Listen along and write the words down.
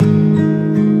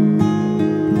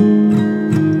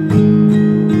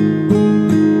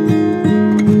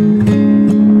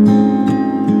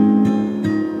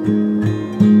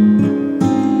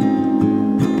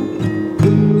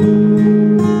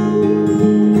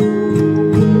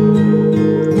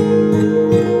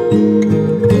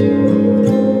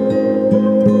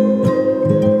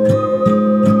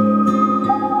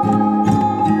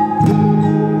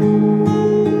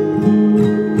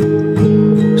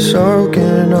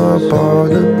up all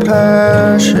the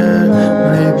passion,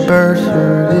 rebirth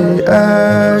through the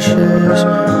ashes,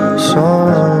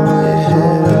 song only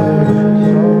here.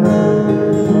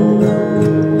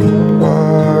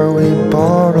 While we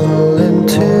bottle in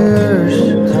tears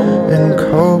and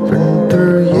coping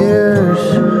through years,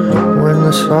 when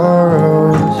the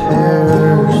sorrow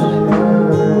appears.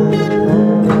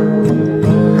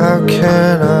 How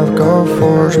can I go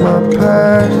forge my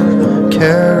path,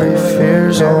 carry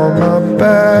fears on my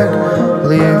back,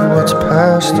 leave what's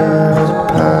past in the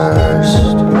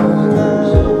past?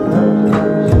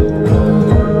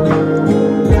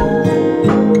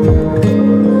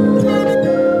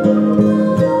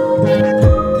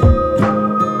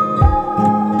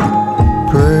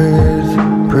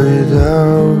 Breathe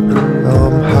out,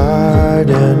 I'm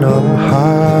hiding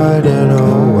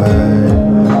away.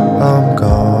 I'm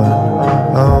gone,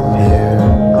 I'm here,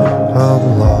 I'm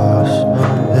lost,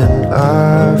 and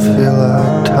I feel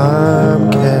like time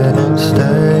can't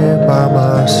stay by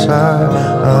my side.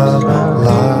 I'm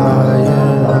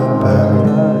lying around.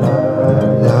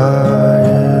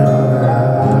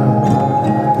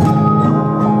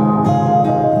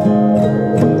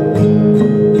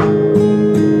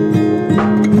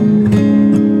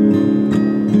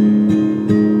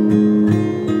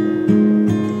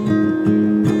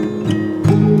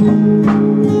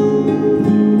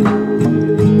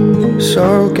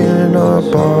 Soaking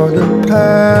up all the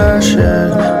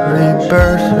passion,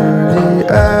 rebirth through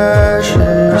the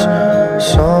ashes,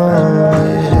 song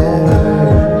only here.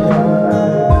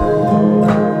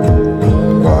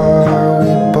 While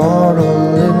we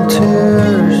bottle in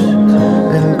tears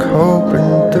and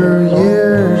coping through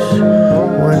years,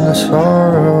 when the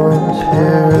sorrow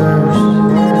appears.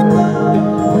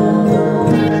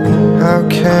 How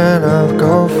can I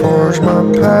go forge my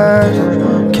path,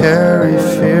 carry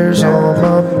fears on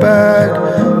my back,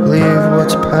 leave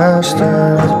what's past in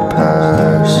the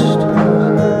past?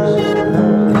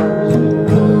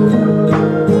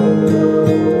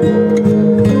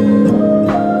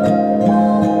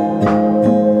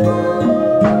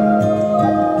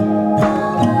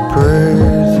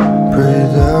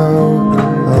 Breathe out,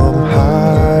 I'm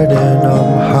hiding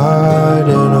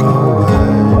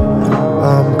away.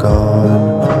 I'm gone,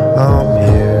 I'm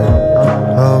here,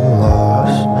 I'm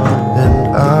lost, and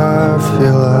I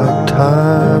feel like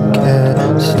time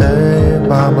can't stay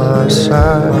by my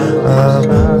side. I'm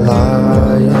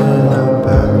lying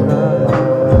around.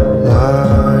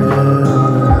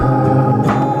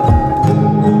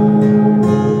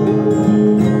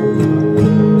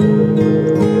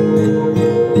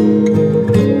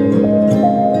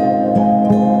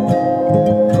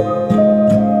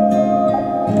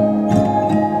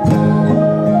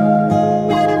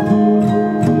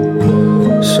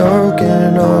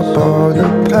 Soaking up all the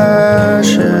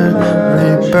passion,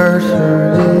 rebirth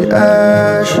through the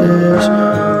ashes,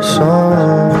 song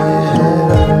only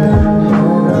here.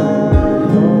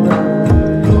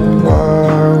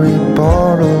 While we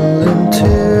bottle in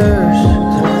tears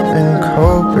and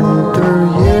coping through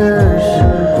years,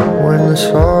 when the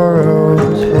sorrow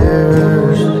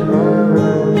appears.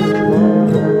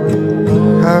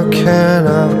 How can I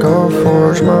go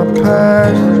forge my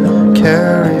path,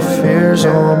 carry fears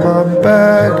on my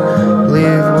back,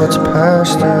 leave what's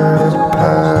past in